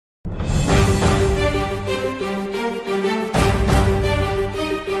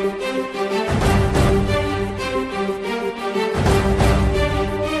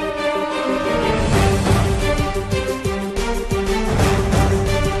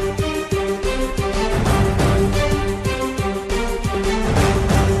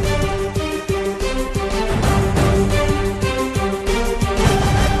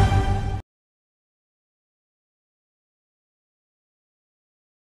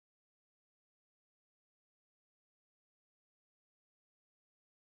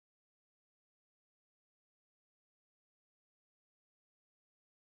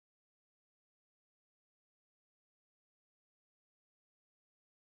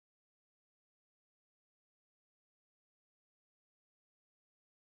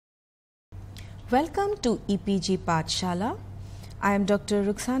Welcome to EPG Pathshala. I am Dr.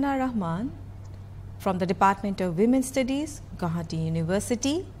 Rukhsana Rahman from the Department of Women's Studies, Guwahati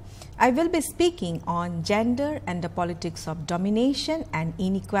University. I will be speaking on gender and the politics of domination and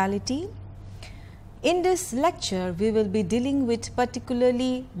inequality. In this lecture, we will be dealing with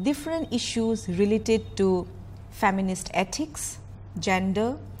particularly different issues related to feminist ethics,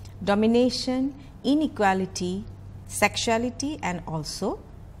 gender, domination, inequality, sexuality, and also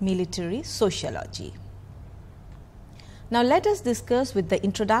military sociology. Now let us discuss with the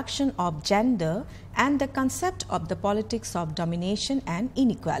introduction of gender and the concept of the politics of domination and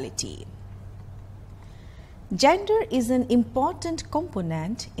inequality. Gender is an important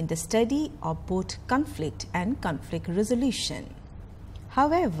component in the study of both conflict and conflict resolution.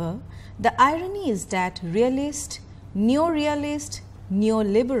 However, the irony is that realists, neo-realists,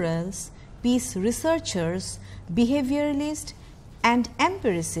 neoliberals, peace researchers, behavioralists, and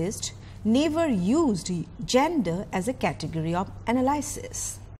empiricists never used gender as a category of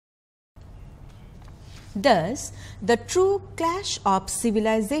analysis. Thus, the true clash of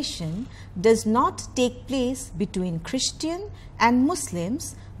civilization does not take place between Christian and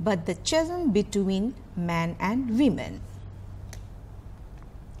Muslims, but the chasm between men and women.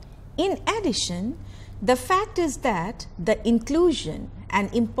 In addition, the fact is that the inclusion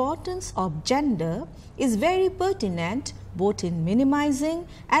and importance of gender is very pertinent both in minimizing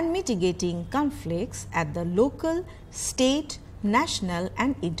and mitigating conflicts at the local, state, national,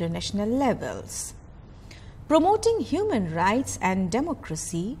 and international levels. Promoting human rights and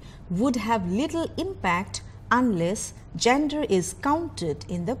democracy would have little impact unless gender is counted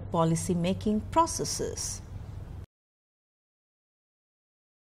in the policy-making processes.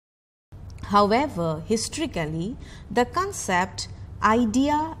 However, historically, the concept,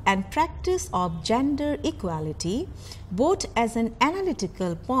 idea, and practice of gender equality, both as an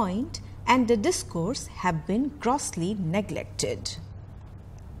analytical point and the discourse, have been grossly neglected.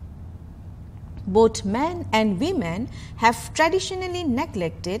 Both men and women have traditionally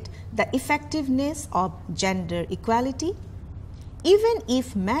neglected the effectiveness of gender equality. Even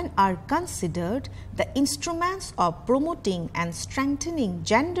if men are considered the instruments of promoting and strengthening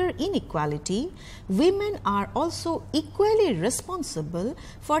gender inequality, women are also equally responsible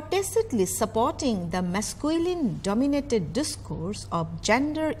for tacitly supporting the masculine-dominated discourse of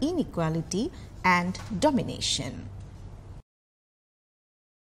gender inequality and domination.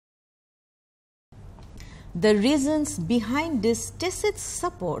 The reasons behind this tacit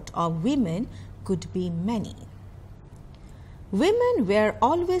support of women could be many. Women were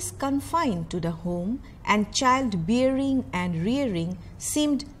always confined to the home, and childbearing and rearing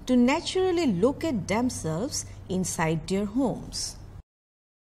seemed to naturally locate themselves inside their homes.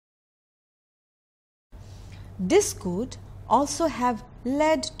 This could also have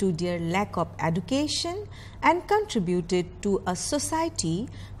led to their lack of education and contributed to a society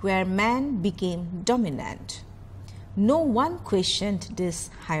where men became dominant. No one questioned this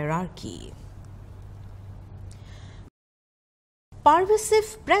hierarchy.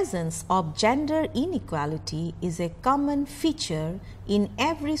 Pervasive presence of gender inequality is a common feature in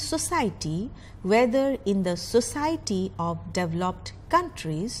every society, whether in the society of developed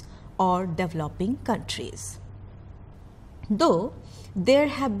countries or developing countries. Though there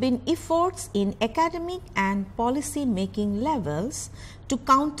have been efforts in academic and policy making levels to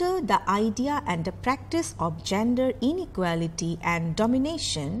counter the idea and the practice of gender inequality and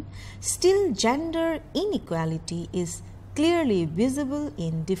domination, still gender inequality is clearly visible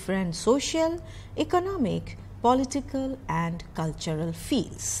in different social, economic, political, and cultural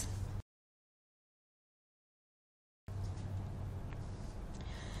fields.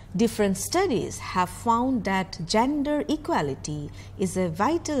 Different studies have found that gender equality is a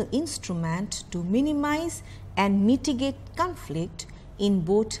vital instrument to minimize and mitigate conflict in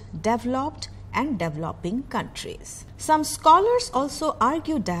both developed and developing countries. Some scholars also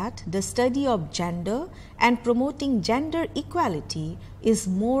argue that the study of gender and promoting gender equality is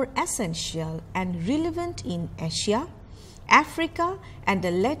more essential and relevant in Asia, Africa, and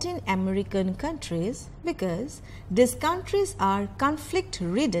the Latin American countries because these countries are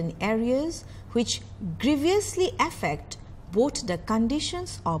conflict-ridden areas which grievously affect both the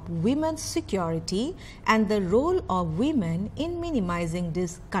conditions of women's security and the role of women in minimizing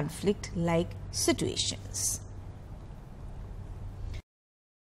these conflict-like situations.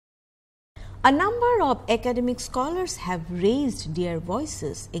 A number of academic scholars have raised their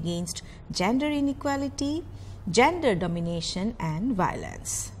voices against gender inequality, gender domination, and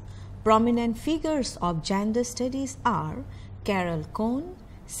violence. Prominent figures of gender studies are Carol Cohn,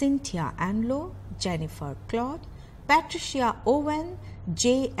 Cynthia Anlo, Jennifer Claude, Patricia Owen,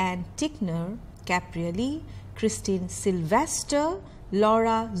 J. N. Tickner, Caprielli, Christine Sylvester,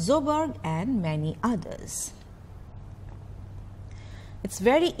 Laura Zoberg, and many others. It's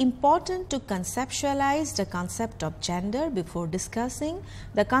very important to conceptualize the concept of gender before discussing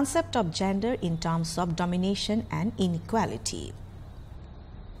the concept of gender in terms of domination and inequality.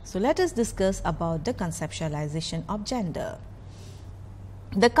 So let us discuss about the conceptualization of gender.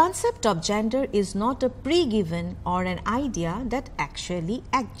 The concept of gender is not a pre-given or an idea that actually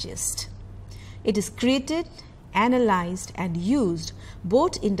exists. It is created, analyzed, and used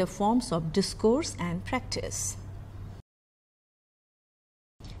both in the forms of discourse and practice.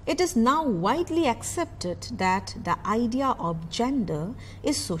 It is now widely accepted that the idea of gender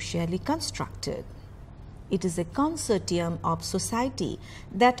is socially constructed. It is a consortium of society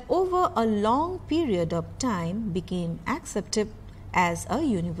that over a long period of time became accepted as a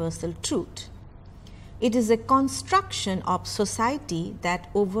universal truth. It is a construction of society that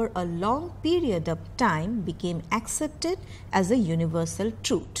over a long period of time became accepted as a universal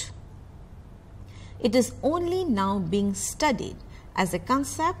truth. It is only now being studied as a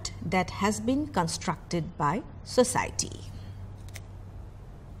concept that has been constructed by society.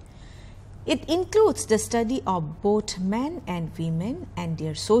 It includes the study of both men and women and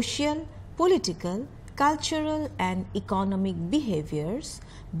their social, political, cultural and economic behaviors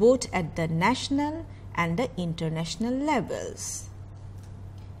both at the national and the international levels.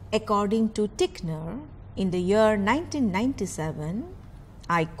 According to Tickner, in the year 1997,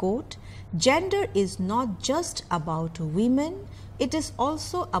 I quote, "Gender is not just about women, it is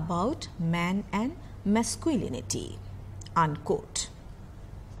also about man and masculinity," unquote.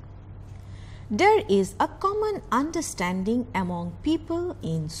 There is a common understanding among people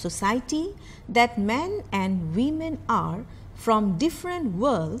in society that men and women are from different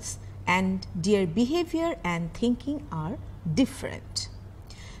worlds and their behavior and thinking are different.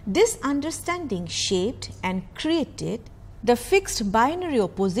 This understanding shaped and created the fixed binary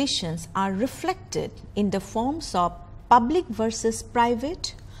oppositions are reflected in the forms of public versus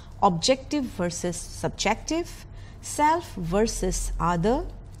private, objective versus subjective, self versus other,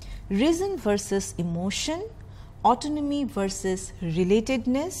 reason versus emotion, autonomy versus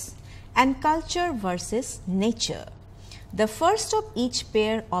relatedness, and culture versus nature. The first of each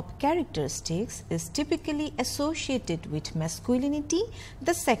pair of characteristics is typically associated with masculinity,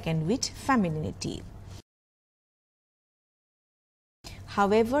 the second with femininity.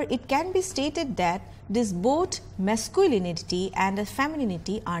 However, it can be stated that this both masculinity and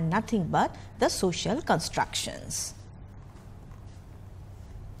femininity are nothing but the social constructions.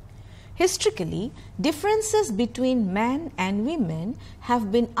 Historically, differences between men and women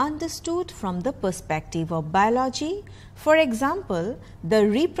have been understood from the perspective of biology. For example, the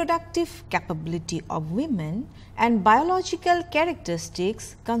reproductive capability of women and biological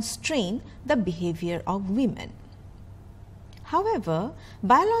characteristics constrain the behavior of women. However,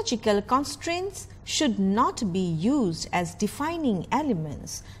 biological constraints should not be used as defining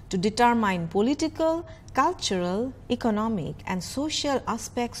elements to determine political, cultural, economic, and social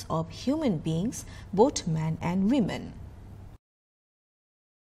aspects of human beings, both men and women.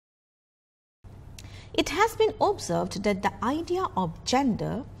 It has been observed that the idea of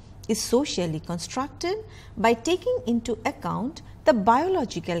gender is socially constructed by taking into account the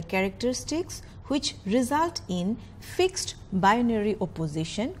biological characteristics which result in fixed binary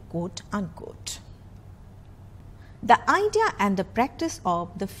opposition, quote unquote. The idea and the practice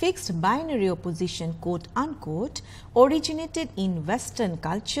of the fixed binary opposition, quote unquote, originated in Western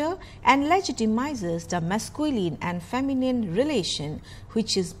culture and legitimizes the masculine and feminine relation,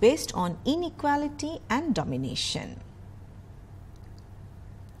 which is based on inequality and domination.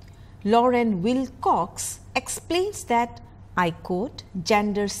 Lauren Wilcox explains that, I quote,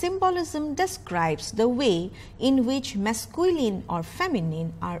 "Gender symbolism describes the way in which masculine or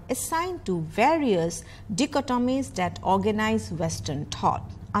feminine are assigned to various dichotomies that organize Western thought,"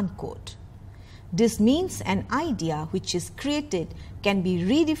 unquote. This means an idea which is created can be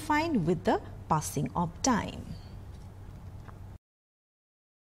redefined with the passing of time.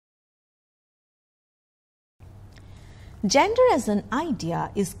 Gender as an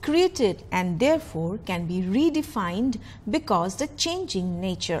idea is created and therefore can be redefined because the changing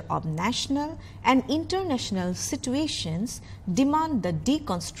nature of national and international situations demand the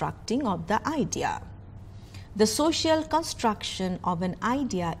deconstructing of the idea. The social construction of an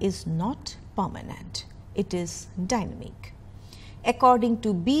idea is not permanent, it is dynamic. According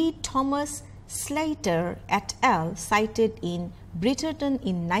to B. Thomas Slater et al., cited in Britterton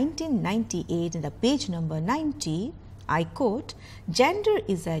in 1998 in the page number 90, I quote, "Gender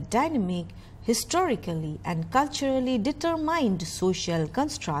is a dynamic, historically and culturally determined social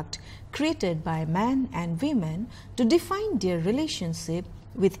construct created by men and women to define their relationship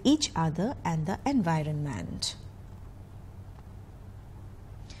with each other and the environment.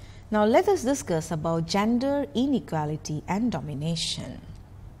 Now let us discuss about gender inequality and domination.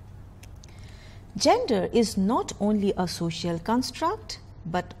 Gender is not only a social construct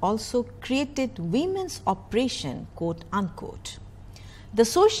but also created women's oppression, quote unquote. The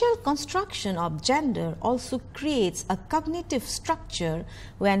social construction of gender also creates a cognitive structure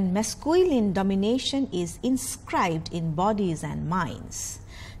when masculine domination is inscribed in bodies and minds.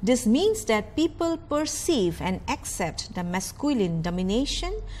 This means that people perceive and accept the masculine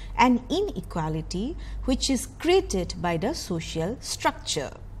domination and inequality which is created by the social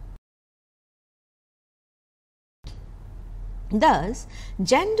structure. Thus,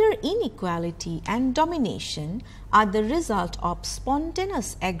 gender inequality and domination are the result of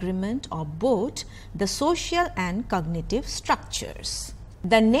spontaneous agreement of both the social and cognitive structures.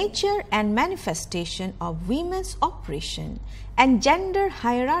 The nature and manifestation of women's oppression and gender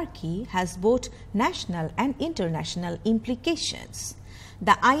hierarchy has both national and international implications.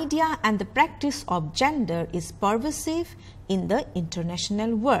 The idea and the practice of gender is pervasive in the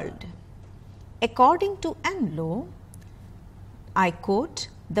international world. According to ANLO, I quote,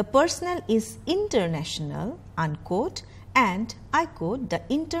 "The personal is international," unquote, and I quote, "The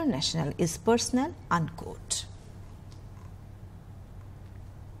international is personal," unquote.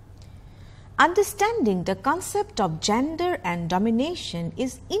 Understanding the concept of gender and domination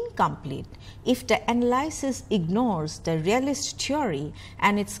is incomplete if the analysis ignores the realist theory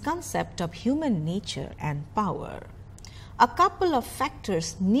and its concept of human nature and power. A couple of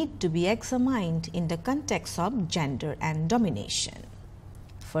factors need to be examined in the context of gender and domination.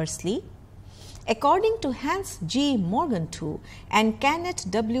 Firstly, according to Hans G. Morgenthau and Kenneth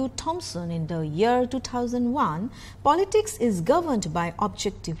W. Thompson in the year 2001, politics is governed by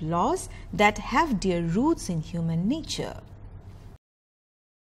objective laws that have their roots in human nature.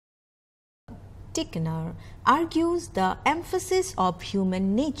 Tickner argues the emphasis of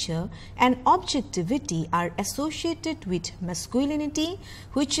human nature and objectivity are associated with masculinity,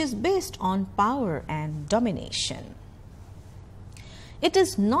 which is based on power and domination. It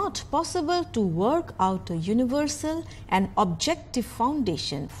is not possible to work out a universal and objective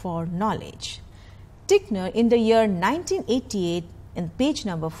foundation for knowledge. Tickner in the year 1988 in page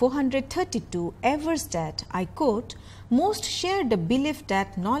number 432 avers that, I quote, "Most share the belief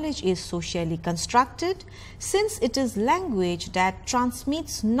that knowledge is socially constructed since it is language that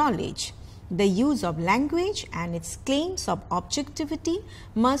transmits knowledge. The use of language and its claims of objectivity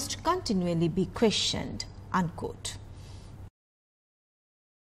must continually be questioned," unquote.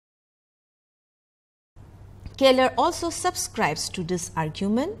 Keller also subscribes to this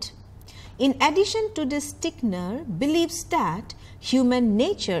argument. In addition to this, Tickner believes that human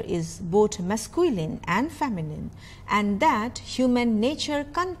nature is both masculine and feminine, and that human nature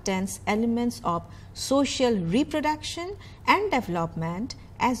contains elements of social reproduction and development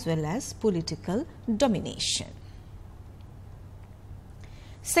as well as political domination.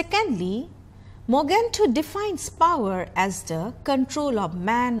 Secondly, Morgenthau defines power as the control of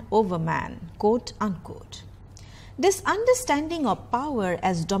man over man, quote unquote. This understanding of power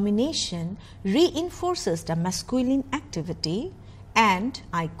as domination reinforces the masculine activity and,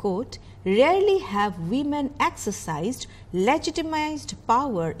 I quote, "rarely have women exercised legitimized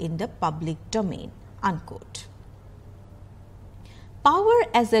power in the public domain," unquote. Power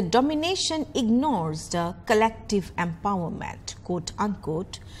as a domination ignores the collective empowerment, quote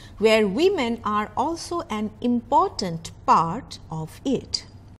unquote, where women are also an important part of it.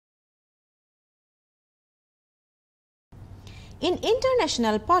 In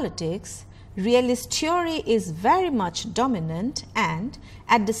international politics, realist theory is very much dominant and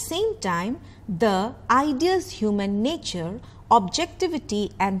at the same time the ideas human nature,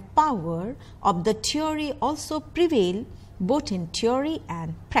 objectivity and power of the theory also prevail both in theory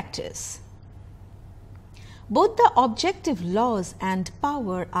and practice. Both the objective laws and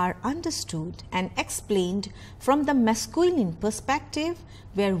power are understood and explained from the masculine perspective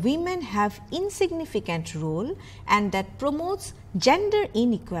where women have insignificant role and that promotes gender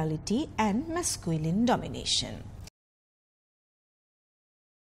inequality and masculine domination.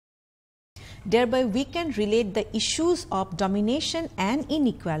 Thereby we can relate the issues of domination and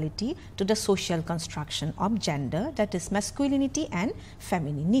inequality to the social construction of gender, that is masculinity and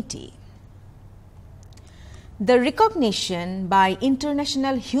femininity. The recognition by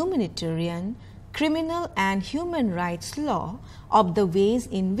international humanitarian, criminal and human rights law of the ways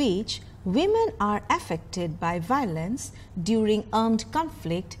in which women are affected by violence during armed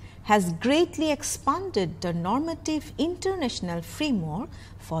conflict has greatly expanded the normative international framework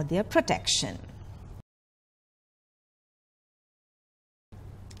for their protection.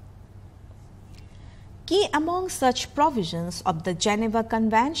 Key among such provisions of the Geneva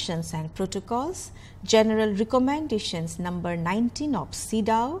Conventions and Protocols, General Recommendations number 19 of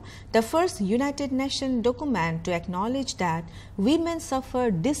CEDAW, the first United Nations document to acknowledge that women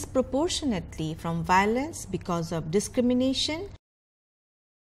suffer disproportionately from violence because of discrimination,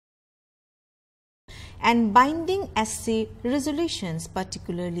 and binding SC resolutions,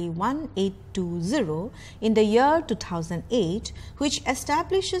 particularly 1820 in the year 2008, which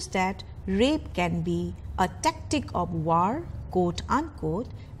establishes that rape can be a tactic of war, quote unquote,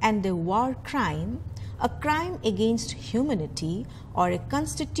 and a war crime, a crime against humanity, or a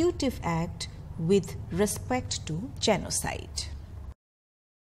constitutive act with respect to genocide.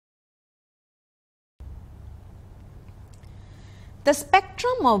 The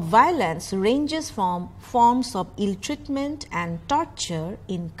spectrum of violence ranges from forms of ill treatment and torture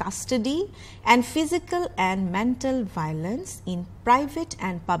in custody and physical and mental violence in private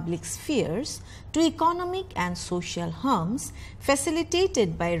and public spheres to economic and social harms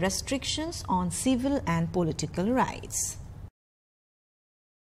facilitated by restrictions on civil and political rights.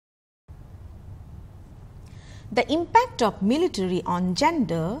 The impact of military on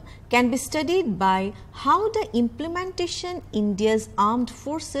gender can be studied by how the implementation India's Armed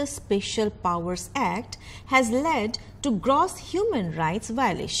Forces Special Powers Act has led to gross human rights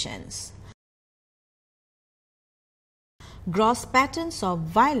violations. Gross patterns of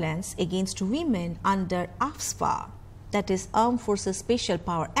violence against women under AFSPA, that is Armed Forces Special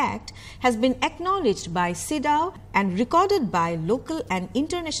Power Act, has been acknowledged by CEDAW and recorded by local and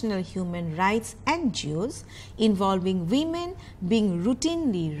international human rights NGOs involving women being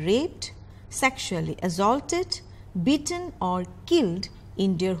routinely raped, sexually assaulted, beaten or killed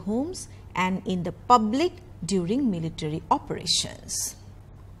in their homes and in the public during military operations.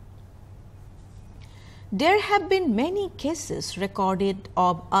 There have been many cases recorded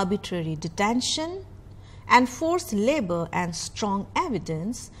of arbitrary detention and forced labor and strong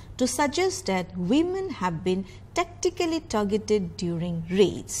evidence to suggest that women have been tactically targeted during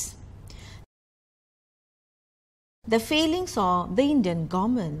raids. The failings of the Indian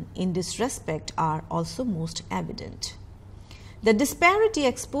government in this respect are also most evident. The disparity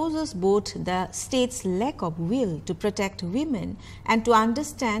exposes both the state's lack of will to protect women and to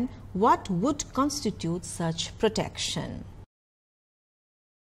understand what would constitute such protection.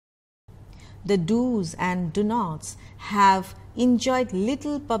 The do's and do nots have enjoyed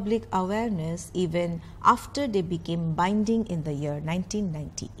little public awareness even after they became binding in the year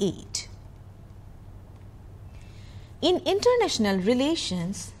 1998. In international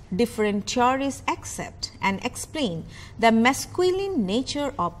relations, different theories accept and explain the masculine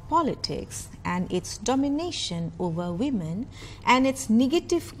nature of politics and its domination over women and its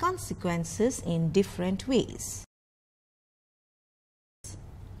negative consequences in different ways.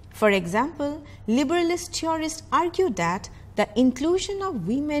 For example, liberalist theorists argue that the inclusion of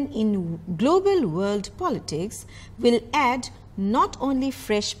women in global world politics will add not only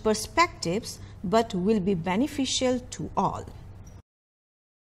fresh perspectives but will be beneficial to all.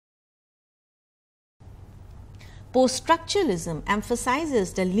 Post-structuralism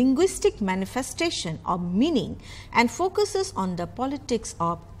emphasizes the linguistic manifestation of meaning and focuses on the politics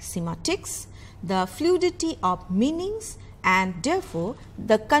of semantics, the fluidity of meanings, and therefore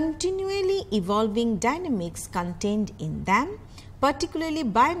the continually evolving dynamics contained in them, particularly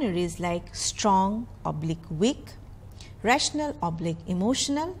binaries like strong / weak, rational /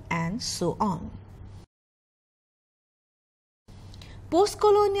 emotional, and so on.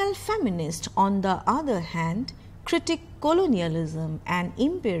 Postcolonial feminists, on the other hand, critic colonialism and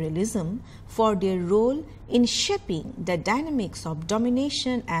imperialism for their role in shaping the dynamics of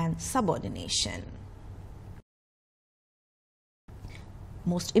domination and subordination.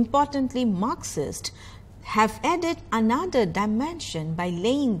 Most importantly, Marxists have added another dimension by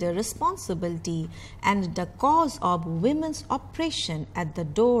laying the responsibility and the cause of women's oppression at the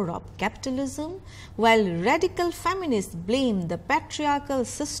door of capitalism, while radical feminists blame the patriarchal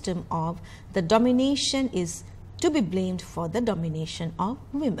system of the domination is to be blamed for the domination of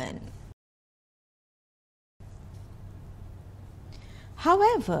women.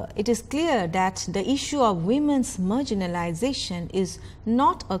 However, it is clear that the issue of women's marginalization is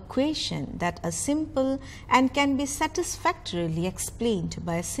not a question that is simple and can be satisfactorily explained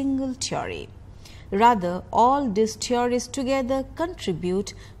by a single theory. Rather, all these theories together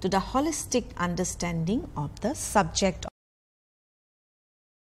contribute to the holistic understanding of the subject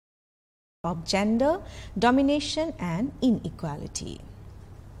of gender, domination and inequality.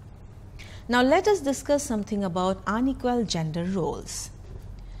 Now let us discuss something about unequal gender roles.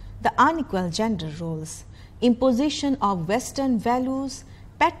 The unequal gender roles, imposition of Western values,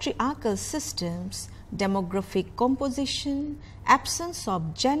 patriarchal systems, demographic composition, absence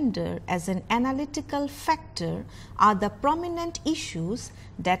of gender as an analytical factor are the prominent issues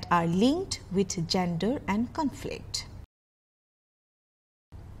that are linked with gender and conflict.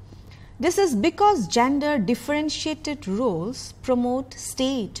 This is because gender differentiated roles promote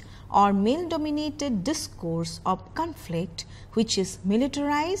state or male-dominated discourse of conflict which is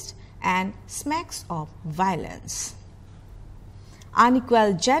militarized and smacks of violence.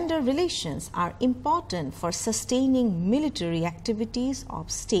 Unequal gender relations are important for sustaining military activities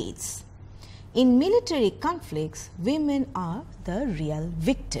of states. In military conflicts, women are the real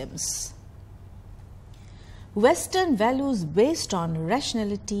victims. Western values based on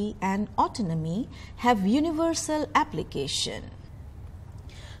rationality and autonomy have universal application.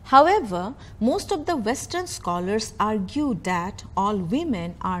 However, most of the Western scholars argue that all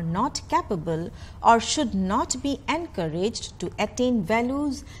women are not capable or should not be encouraged to attain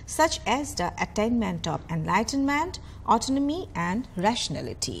values such as the attainment of enlightenment, autonomy and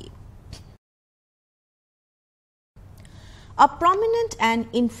rationality. A prominent and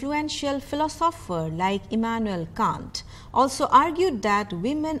influential philosopher like Immanuel Kant also argued that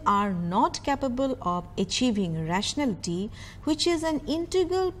women are not capable of achieving rationality, which is an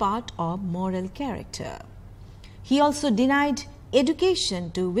integral part of moral character. He also denied education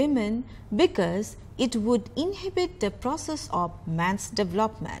to women because it would inhibit the process of man's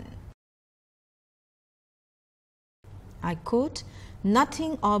development. I quote,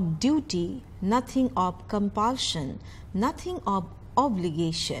 "Nothing of duty, nothing of compulsion, nothing of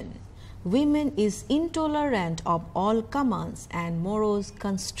obligation. Women is intolerant of all commands and morose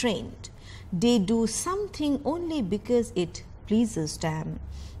constraint. They do something only because it pleases them.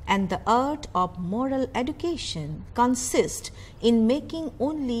 And the art of moral education consists in making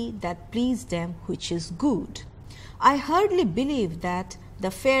only that please them which is good. I hardly believe that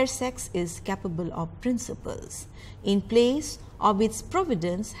the fair sex is capable of principles, in place of its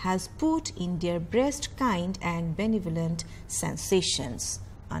providence has put in their breast kind and benevolent sensations."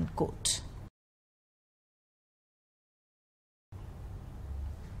 Unquote.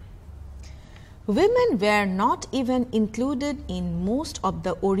 Women were not even included in most of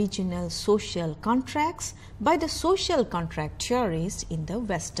the original social contracts by the social contract theorists in the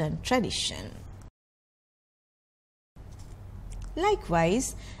Western tradition.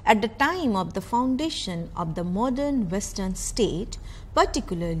 Likewise, at the time of the foundation of the modern Western state,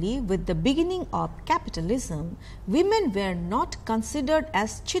 particularly with the beginning of capitalism, women were not considered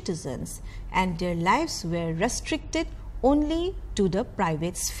as citizens and their lives were restricted only to the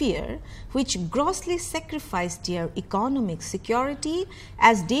private sphere, which grossly sacrificed their economic security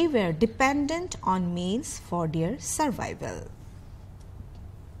as they were dependent on males for their survival.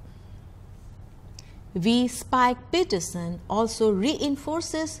 V. Spike Peterson also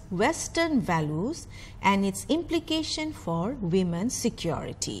reinforces Western values and its implication for women's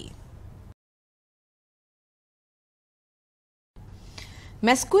security.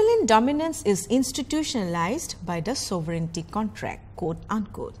 Masculine dominance is institutionalized by the sovereignty contract, quote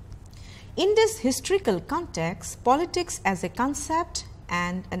unquote. In this historical context, politics as a concept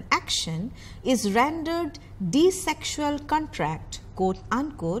and an action is rendered the sexual contract, quote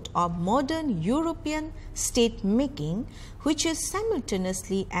unquote, of modern European state making, which is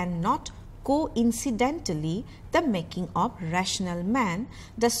simultaneously and not coincidentally the making of rational man,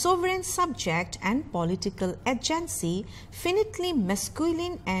 the sovereign subject and political agency. Finitely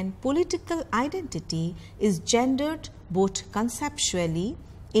masculine and political identity is gendered both conceptually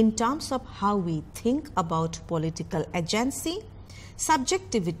in terms of how we think about political agency,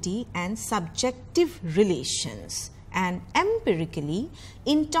 subjectivity and subjective relations, and empirically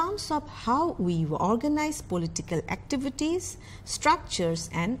in terms of how we organize political activities, structures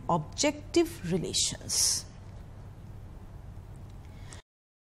and objective relations.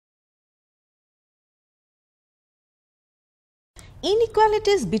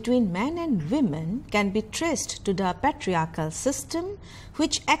 Inequalities between men and women can be traced to the patriarchal system,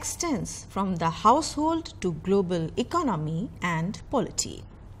 which extends from the household to global economy and polity.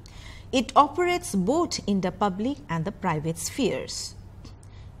 It operates both in the public and the private spheres.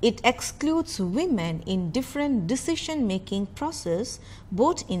 It excludes women in different decision-making process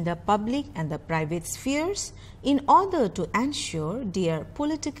both in the public and the private spheres in order to ensure their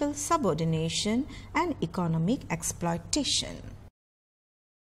political subordination and economic exploitation.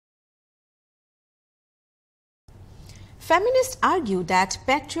 Feminists argue that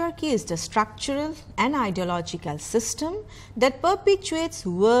patriarchy is the structural and ideological system that perpetuates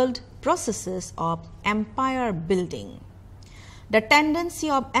world processes of empire building. The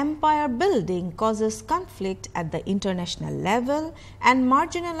tendency of empire building causes conflict at the international level and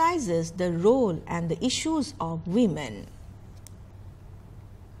marginalizes the role and the issues of women.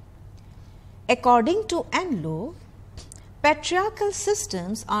 According to Enloe, patriarchal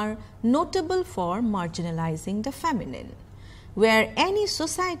systems are notable for marginalizing the feminine. Where any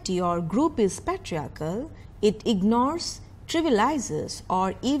society or group is patriarchal, it ignores, trivializes,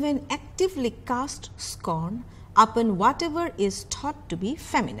 or even actively casts scorn upon whatever is thought to be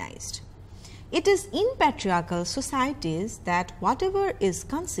feminized. It is in patriarchal societies that whatever is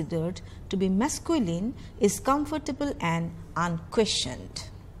considered to be masculine is comfortable and unquestioned.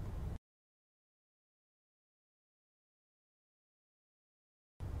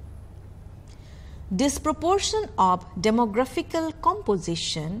 Disproportion of demographical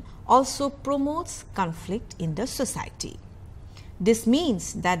composition also promotes conflict in the society. This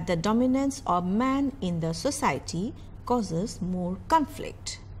means that the dominance of man in the society causes more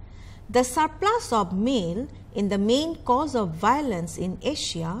conflict. The surplus of male in the main cause of violence in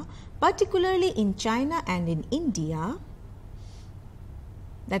Asia, particularly in China and in India,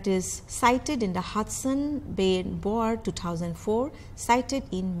 that is cited in the Hudson Bay Boer 2004, cited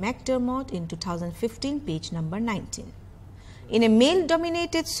in McDermott in 2015, page number 19. In a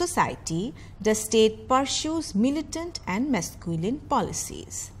male-dominated society, the state pursues militant and masculine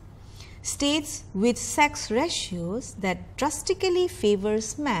policies. States with sex ratios that drastically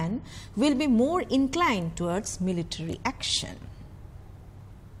favors men will be more inclined towards military action.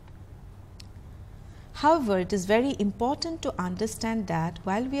 However, it is very important to understand that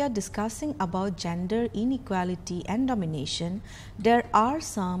while we are discussing about gender inequality and domination, there are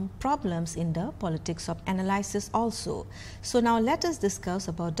some problems in the politics of analysis also. So now let us discuss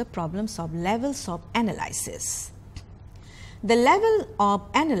about the problems of levels of analysis. The level of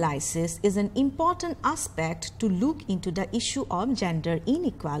analysis is an important aspect to look into the issue of gender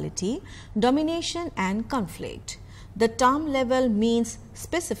inequality, domination and conflict. The term level means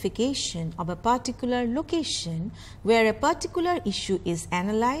specification of a particular location where a particular issue is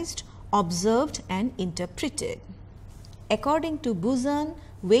analyzed, observed and interpreted. According to Buzan,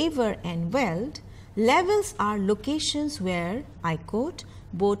 Weaver and Weld, levels are locations where, I quote,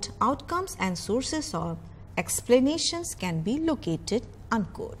 both outcomes and sources of explanations can be located,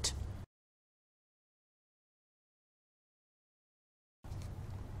 unquote.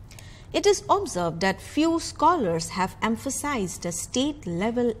 It is observed that few scholars have emphasized the state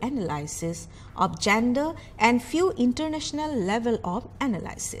level analysis of gender and few international level of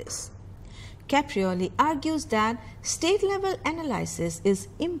analysis. Caprioli argues that state level analysis is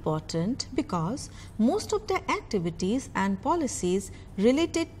important because most of the activities and policies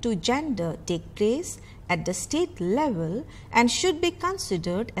related to gender take place at the state level and should be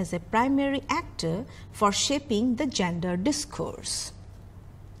considered as a primary actor for shaping the gender discourse.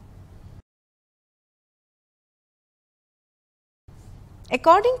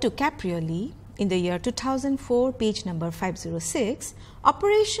 According to Caprioli, in the year 2004, page number 506,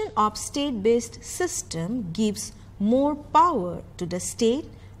 operation of state-based system gives more power to the state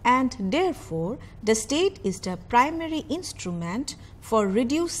and therefore the state is the primary instrument for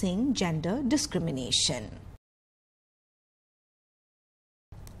reducing gender discrimination.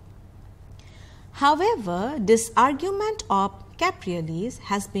 However, this argument of Caprioli's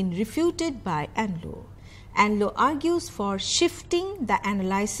has been refuted by Enloe. Enloe argues for shifting the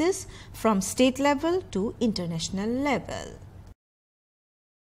analysis from state level to international level.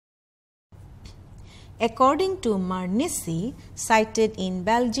 According to Marnissi, cited in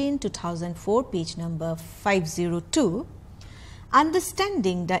Belgian 2004, page number 502,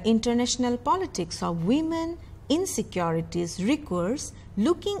 understanding the international politics of women insecurities requires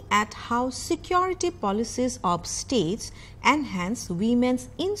looking at how security policies of states enhance women's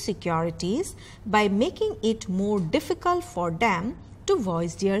insecurities by making it more difficult for them to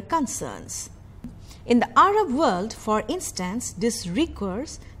voice their concerns. In the Arab world, for instance, this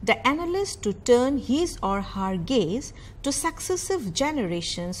requires the analyst to turn his or her gaze to successive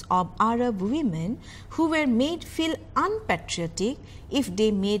generations of Arab women who were made feel unpatriotic if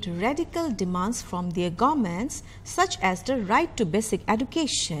they made radical demands from their governments, such as the right to basic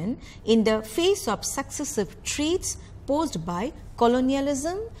education, in the face of successive threats posed by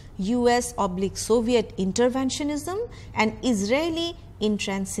colonialism, US/Soviet interventionism, and Israeli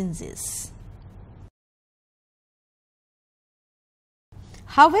intransigence.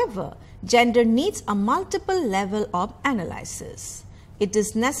 However, gender needs a multiple level of analysis. it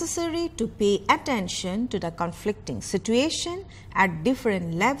is necessary to pay attention to the conflicting situation at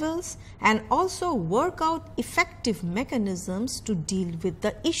different levels and also work out effective mechanisms to deal with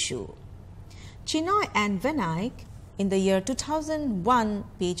the issue. Chinoy and Van Eyck in the year 2001,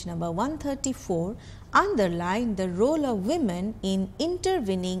 page number 134, underlined the role of women in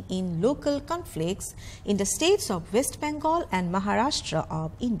intervening in local conflicts in the states of West Bengal and Maharashtra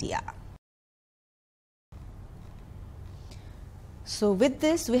of India. So with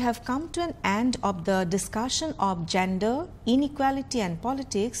this, we have come to an end of the discussion of gender, inequality and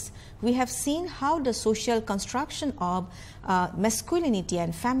politics. We have seen how the social construction of masculinity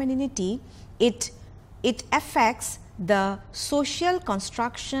and femininity, it affects the social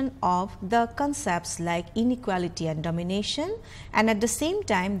construction of the concepts like inequality and domination, and at the same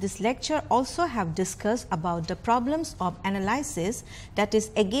time this lecture also have discussed about the problems of analysis that is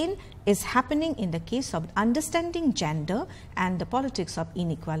again is happening in the case of understanding gender and the politics of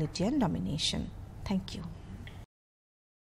inequality and domination. Thank you.